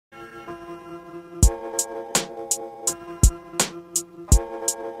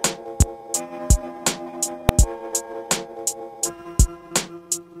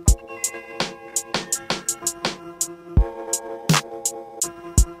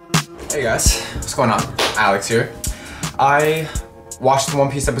Hey guys, what's going on? Alex here. I watched One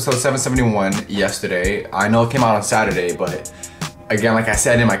Piece episode 771 yesterday. I know it came out on Saturday, but again, like I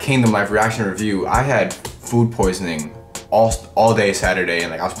said in my Kingdom Life reaction review, I had food poisoning all day Saturday,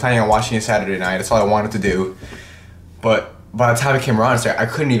 and like I was planning on watching it Saturday night. That's all I wanted to do. But by the time it came around, I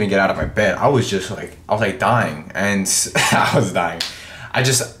couldn't even get out of my bed. I was dying, and I was dying.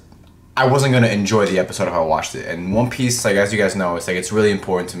 I wasn't gonna enjoy the episode if I watched it. And One Piece, like as you guys know, it's really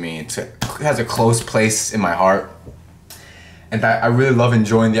important to me. It has a close place in my heart, and I really love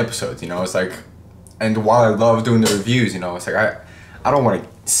enjoying the episodes. You know, it's like, and while I love doing the reviews, you know, it's like I don't want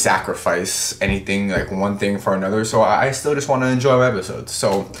to sacrifice anything, like one thing for another. So I still just want to enjoy my episodes.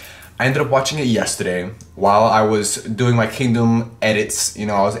 So I ended up watching it yesterday while I was doing my Kingdom edits. You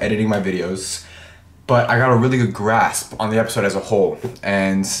know, I was editing my videos, but I got a really good grasp on the episode as a whole,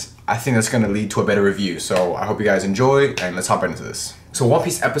 and I think that's going to lead to a better review. So I hope you guys enjoy, and let's hop into this. So One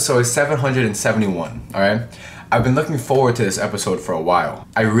Piece episode 771, alright? I've been looking forward to this episode for a while.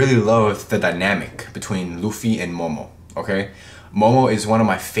 I really love the dynamic between Luffy and Momo, okay? Momo is one of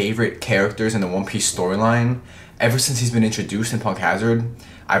my favorite characters in the One Piece storyline. Ever since he's been introduced in Punk Hazard,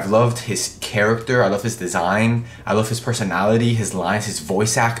 I've loved his character, I love his design, I love his personality, his lines, his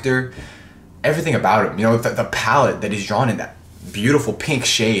voice actor, everything about him. You know, the palette that he's drawn in, that beautiful pink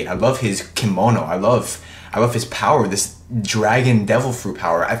shade. I love his kimono. I love his power, this dragon devil fruit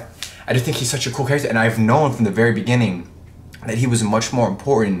power. I just think he's such a cool character, and I've known from the very beginning that he was much more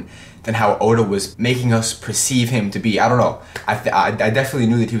important than how Oda was making us perceive him to be. I don't know. I definitely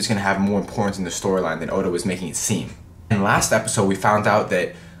knew that he was going to have more importance in the storyline than Oda was making it seem. In last episode, we found out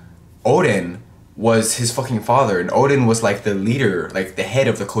that Odin was his fucking father, and Odin was like the leader, like the head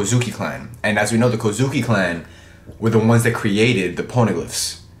of the Kozuki clan. And as we know, the Kozuki clan were the ones that created the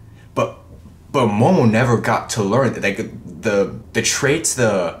poneglyphs. But Momo never got to learn that, like the traits,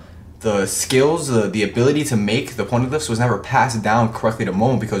 the skills, the ability to make the poneglyphs was never passed down correctly to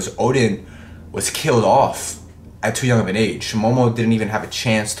Momo because Odin was killed off at too young of an age. Momo didn't even have a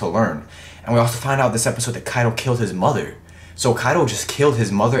chance to learn. And we also find out this episode that Kaido killed his mother. So Kaido just killed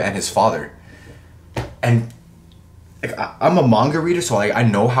his mother and his father. And like, I'm a manga reader, so like I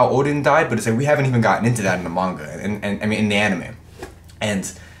know how Odin died, but it's like we haven't even gotten into that in the manga, and I mean in the anime. And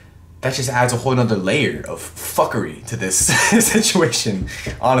that just adds a whole nother layer of fuckery to this situation,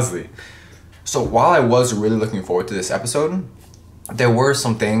 honestly. So while I was really looking forward to this episode, there were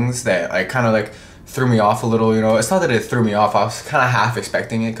some things that like kind of like threw me off a little, you know. It's not that it threw me off, I was kind of half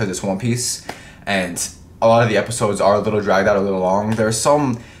expecting it because it's One Piece, and a lot of the episodes are a little dragged out, a little long. There are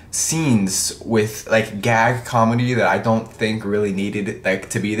some scenes with like gag comedy that I don't think really needed like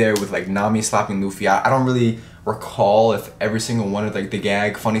to be there, with like Nami slapping Luffy. I don't really recall if every single one of like the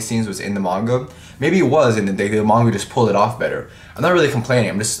gag funny scenes was in the manga. Maybe it was, and the manga just pulled it off better. I'm not really complaining,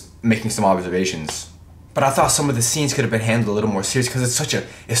 I'm just making some observations. But I thought some of the scenes could have been handled a little more serious because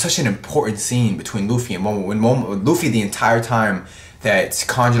it's such an important scene between Luffy and Momo. When Luffy, the entire time that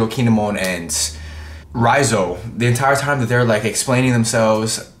Kanjuro, Kinemon, and Raizo, the entire time that they're like explaining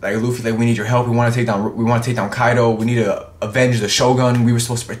themselves, like Luffy, like we need your help, we want to take down Kaido, we need to avenge the Shogun, we were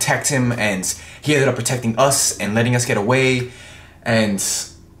supposed to protect him, and he ended up protecting us and letting us get away. And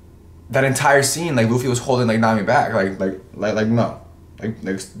that entire scene, like Luffy was holding like Nami back, like no,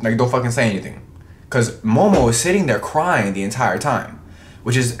 like don't fucking say anything, because Momo was sitting there crying the entire time,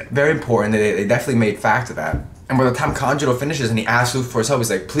 which is very important. They definitely made fact of that. And by the time Kanjuro finishes and he asks Luffy for his help, he's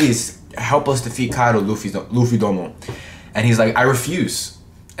like, please help us defeat Kaido, Luffy Domo. And he's like, I refuse.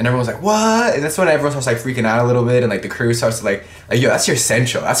 And everyone's like, what? And that's when everyone starts like freaking out a little bit, and like the crew starts to like yo, that's your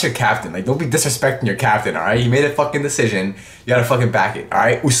Sencho, that's your captain. Like, don't be disrespecting your captain, alright? He made a fucking decision. You gotta fucking back it,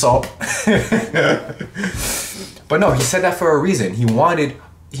 alright? Usopp. But no, he said that for a reason. He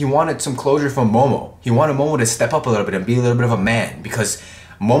wanted some closure from Momo. He wanted Momo to step up a little bit and be a little bit of a man, because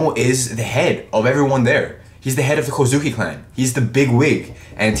Momo is the head of everyone there. He's the head of the Kozuki clan. He's the big wig.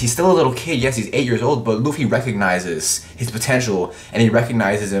 And he's still a little kid. Yes, he's 8 years old, but Luffy recognizes his potential, and he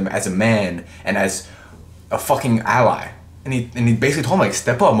recognizes him as a man and as a fucking ally. And he basically told him, like,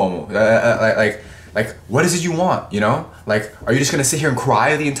 step up, Momo. Like, what is it you want, you know? Like, are you just gonna sit here and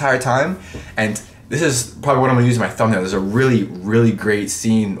cry the entire time? And this is probably what I'm gonna use in my thumbnail. There's a really, really great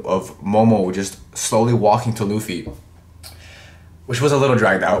scene of Momo just slowly walking to Luffy, which was a little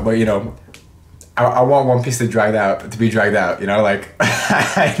dragged out, but you know, I want One Piece to be dragged out, you know, like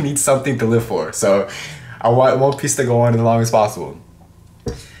I need something to live for. So I want One Piece to go on as long as possible.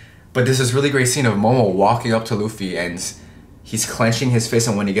 But there's this really great scene of Momo walking up to Luffy, and he's clenching his fist,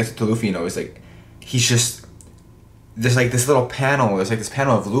 and when he gets to Luffy, you know, it's like he's just, there's like this little panel, there's like this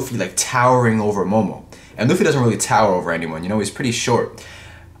panel of Luffy like towering over Momo. And Luffy doesn't really tower over anyone, you know, he's pretty short.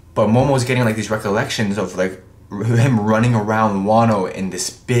 But Momo's getting like these recollections of like him running around Wano in this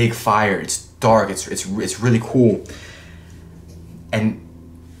big fire. It's dark. It's really cool. And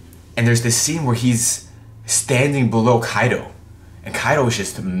there's this scene where he's standing below Kaido, and Kaido is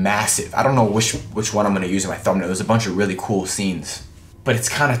just massive. I don't know which one I'm gonna use in my thumbnail. There's a bunch of really cool scenes, but it's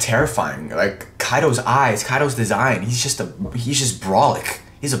kind of terrifying. Like Kaido's eyes, Kaido's design. He's just brolic.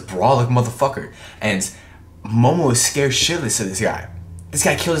 He's a brolic motherfucker, and Momo is scared shitless of this guy. This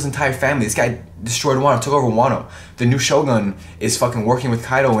guy killed his entire family. This guy destroyed Wano, took over Wano. The new shogun is fucking working with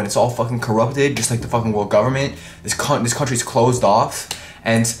Kaido, and it's all fucking corrupted, just like the fucking world government. This country's closed off,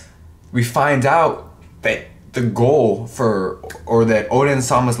 and we find out that the goal that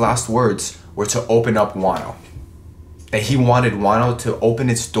Oden-sama's last words were to open up Wano. That he wanted Wano to open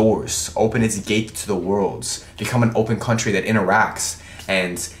its doors, open its gate to the worlds, become an open country that interacts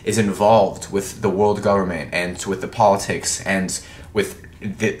and is involved with the world government and with the politics and with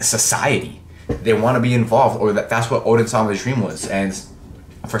the society. They want to be involved, or that's what Oden-sama's dream was. And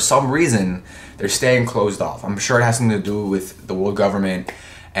for some reason, they're staying closed off. I'm sure it has something to do with the world government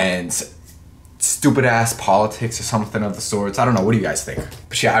and stupid ass politics or something of the sorts. I don't know. What do you guys think?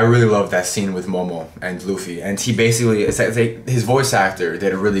 But yeah, I really love that scene with Momo and Luffy. And he basically, it's like his voice actor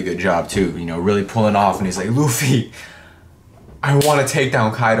did a really good job too. You know, really pulling off. And he's like, Luffy, I want to take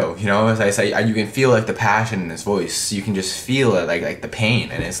down Kaido. You know, as I say, you can feel like the passion in his voice. You can just feel it, like the pain.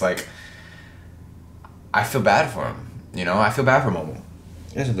 And it's like, I feel bad for him. You know, I feel bad for Momo.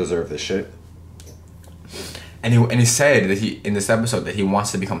 He doesn't deserve this shit. And he said that in this episode that he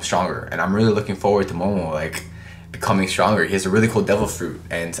wants to become stronger, and I'm really looking forward to Momo like becoming stronger. He has a really cool devil fruit,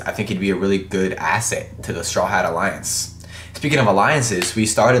 and I think he'd be a really good asset to the Straw Hat Alliance. Speaking of alliances, we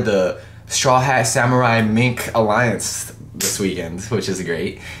started the Straw Hat Samurai Mink Alliance this weekend, which is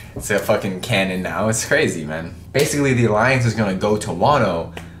great. It's a fucking canon now. It's crazy, man. Basically, the alliance is gonna go to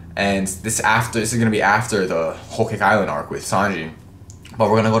Wano, and this is gonna be after the Whole Cake Island arc with Sanji. But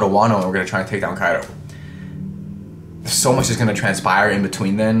we're gonna go to Wano and we're gonna try and take down Kaido. So much is going to transpire in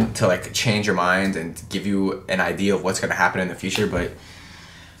between then to like change your mind and give you an idea of what's going to happen in the future, but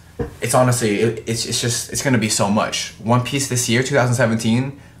it's honestly it's going to be so much. One Piece this year,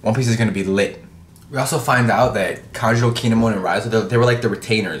 2017, One Piece is going to be lit. We also find out that Kanjuro, Kinemon, and Raizo, they were like the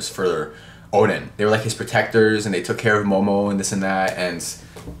retainers for Oden. They were like his protectors, and they took care of Momo and this and that. And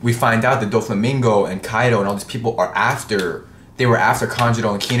we find out that Doflamingo and Kaido and all these people were after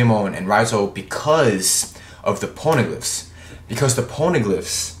Kanjuro and Kinemon and Raizo because of the poneglyphs. Because the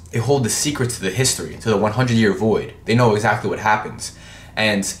poneglyphs, they hold the secret to the history, to the 100-year void. They know exactly what happens.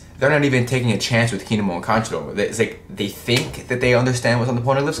 And they're not even taking a chance with Kinemon and Kanjuro. It's like they think that they understand what's on the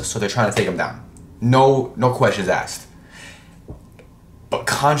poneglyphs, so they're trying to take them down. No questions asked. But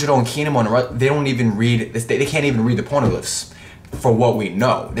Kanjuro and Kinemon, they don't even read, they can't even read the poneglyphs. For what we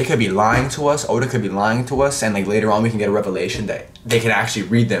know, they could be lying to us, Oda could be lying to us, and like later on we can get a revelation that they can actually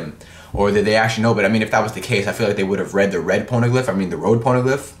read them, or that they actually know. But I mean, if that was the case, I feel like they would have read the red poneglyph, the road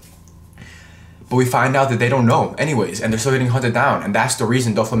poneglyph. But we find out that they don't know anyways, and they're still getting hunted down, and that's the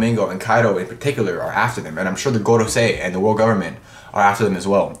reason Doflamingo and Kaido in particular are after them, and I'm sure the Gorosei and the world government are after them as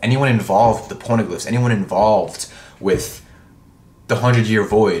well. Anyone involved with the poneglyphs, anyone involved with the 100-year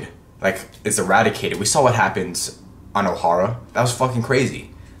void, like, is eradicated. We saw what happened on Ohara. That was fucking crazy.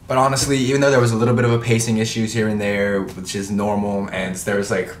 But honestly, even though there was a little bit of a pacing issues here and there, which is normal, and there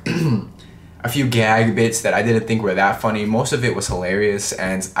was like a few gag bits that I didn't think were that funny, most of it was hilarious,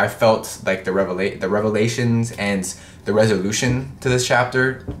 and I felt like the revelations and the resolution to this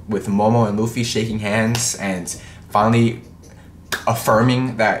chapter with Momo and Luffy shaking hands and finally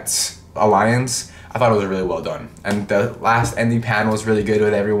affirming that alliance, I thought it was really well done. And the last ending panel was really good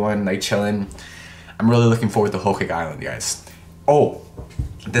with everyone like chilling. I'm really looking forward to Whole Cake Island, guys. Oh,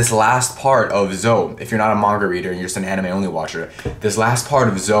 this last part of Zou, if you're not a manga reader and you're just an anime only watcher, this last part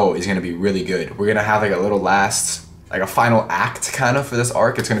of Zou is gonna be really good. We're gonna have like a little last, like a final act kind of for this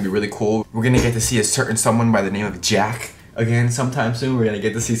arc. It's gonna be really cool. We're gonna get to see a certain someone by the name of Jack again sometime soon. We're gonna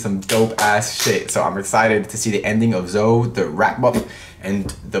get to see some dope ass shit. So I'm excited to see the ending of Zou, the wrap up,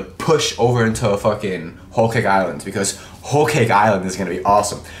 and the push over into a fucking Whole Cake Island, because Whole Cake Island is gonna be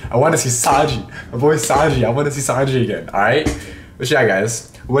awesome. I wanna see Sanji, my boy Sanji. I wanna see Sanji again, alright? But yeah,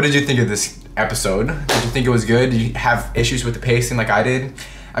 guys, what did you think of this episode? Did you think it was good? Did you have issues with the pacing like I did?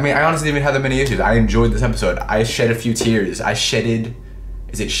 I mean, I honestly didn't even have that many issues. I enjoyed this episode. I shed a few tears. I shed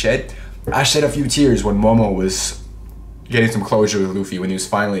a few tears when Momo was getting some closure with Luffy, when he was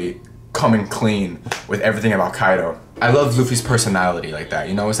finally coming clean with everything about Kaido. I love Luffy's personality like that,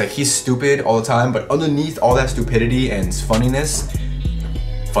 you know? It's like he's stupid all the time, but underneath all that stupidity and funniness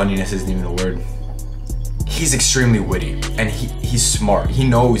isn't even a word. he's extremely witty, and he's smart. He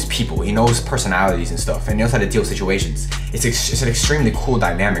knows people, he knows personalities and stuff, and he knows how to deal with situations. It's an extremely cool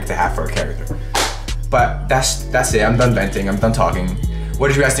dynamic to have for a character. But that's it. I'm done venting. I'm done talking. What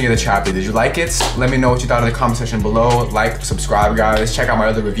did you guys think of the chapter? Did you like it? Let me know what you thought in the comment section below. Like, subscribe, guys. Check out my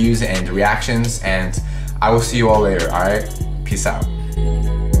other reviews and reactions, and I will see you all later. All right, peace out.